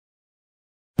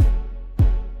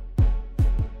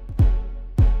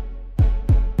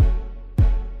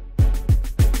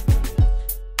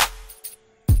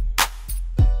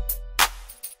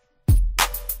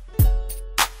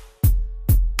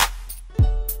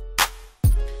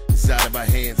out of our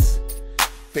hands.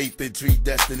 Faith and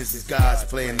predestined, this is God's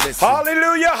plan. Listen.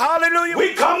 Hallelujah, hallelujah.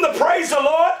 We come to praise the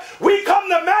Lord. We come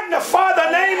to magnify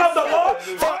the name of the Lord.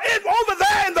 For it over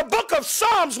there in the book of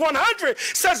Psalms 100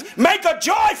 says, make a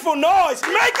joyful noise.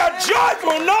 Make a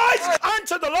joyful noise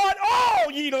unto the Lord, all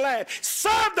ye land.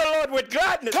 Serve the Lord with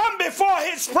gladness. Come before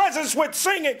his presence with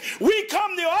singing. We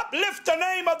come to uplift the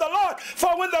name of the Lord.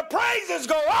 For when the praises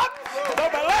go up, the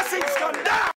blessings come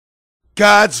down.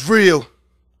 God's real.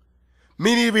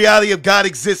 Meaning the reality of God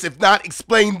exists. If not,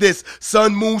 explain this.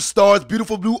 Sun, moon, stars,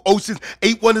 beautiful blue oceans,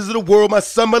 8 wonders of the world, my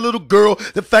son, my little girl,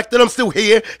 the fact that I'm still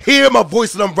here, hear my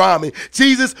voice and I'm rhyming.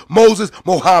 Jesus, Moses,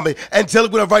 Mohammed,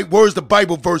 angelic when I write words, the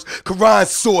Bible verse, Quran,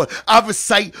 sword, I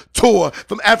recite Torah,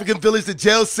 from African village to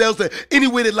jail cells to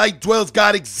anywhere that light dwells,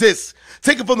 God exists.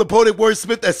 Taken from the poetic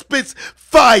wordsmith that spits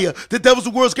fire. The devil's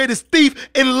the world's greatest thief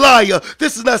and liar.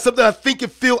 This is not something I think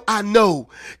and feel, I know.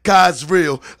 God's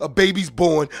real. A baby's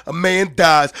born. A man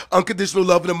dies. Unconditional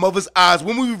love in a mother's eyes.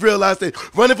 When we realize that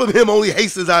running from him only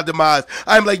hastens our demise.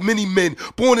 I am like many men,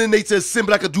 born in nature of sin,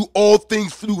 but I can do all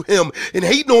things through him. And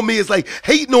hating on me is like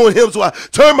hating on him. So I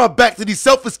turn my back to these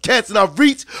selfish cats and I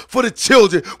reach for the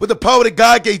children. With the power that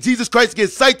God gave Jesus Christ to give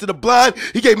sight to the blind,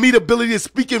 he gave me the ability to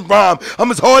speak and rhyme.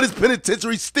 I'm as hard as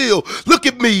penitentiary still. Look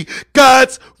at me.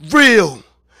 God's real.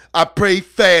 I pray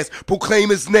fast, proclaim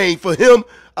his name. For him,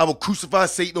 I will crucify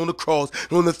Satan on the cross.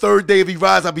 And on the third day, if he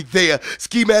rise, I'll be there.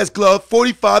 Ski mask glove,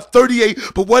 45, 38,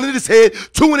 but 1 in his head,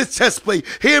 2 in his chest plate.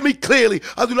 Hear me clearly.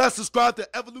 I do not subscribe to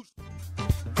evolution.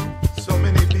 So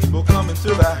many people come into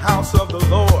the house of the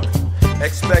Lord,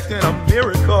 expecting a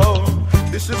miracle.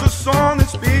 This is a song that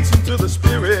speaks into the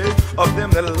spirit of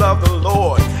them that love the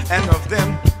Lord and of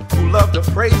them who love to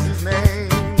praise his name.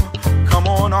 Come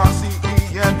on,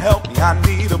 RCE, and help me. I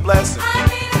need a blessing. I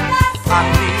need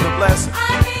a blessing.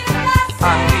 I need a blessing. I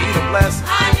need a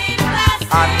blessing.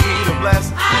 I need a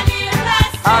blessing.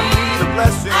 I need a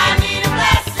blessing. I need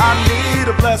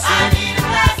a blessing. I need a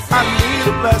blessing. I need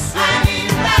a blessing.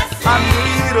 I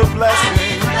need a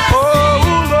blessing.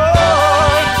 Oh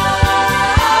Lord,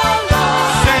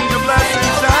 send your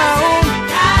blessings down.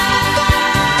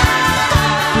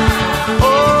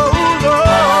 Oh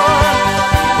Lord,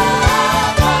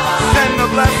 send the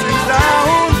blessings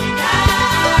down.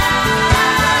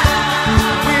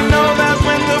 We know that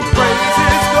when the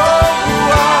praises go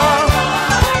up,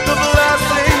 the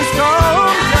blessings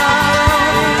come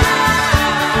down.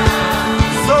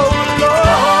 So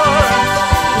Lord,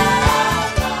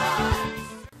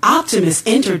 Optimus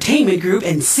Entertainment Group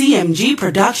and CMG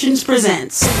Productions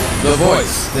presents the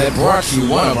voice that brought you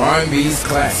one of R&B's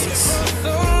classics.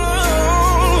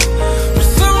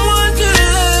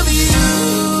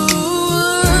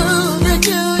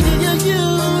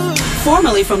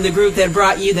 Formerly from the group that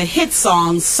brought you the hit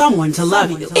song Someone to Love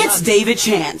You. It's David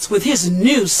Chance with his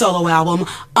new solo album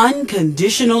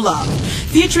Unconditional Love,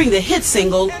 featuring the hit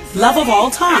single Love of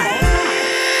All Time.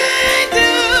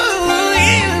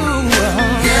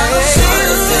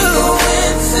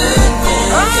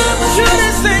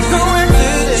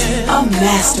 A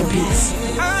masterpiece.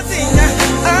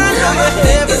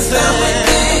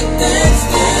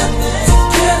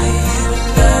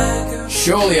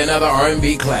 Surely another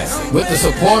R&B classic with the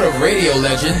support of radio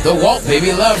legend, the Walt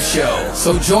Baby Love Show.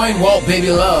 So join Walt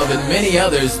Baby Love and many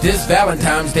others this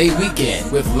Valentine's Day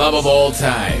weekend with Love of All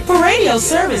Time. For radio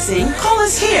servicing, call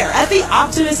us here at the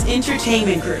Optimus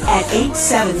Entertainment Group at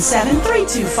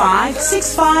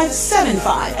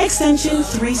 877-325-6575, extension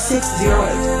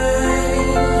 3608.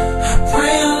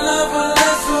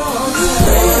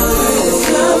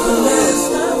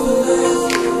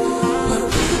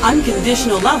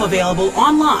 Unconditional Love available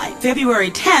online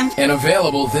February 10th and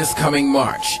available this coming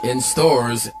March in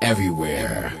stores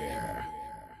everywhere.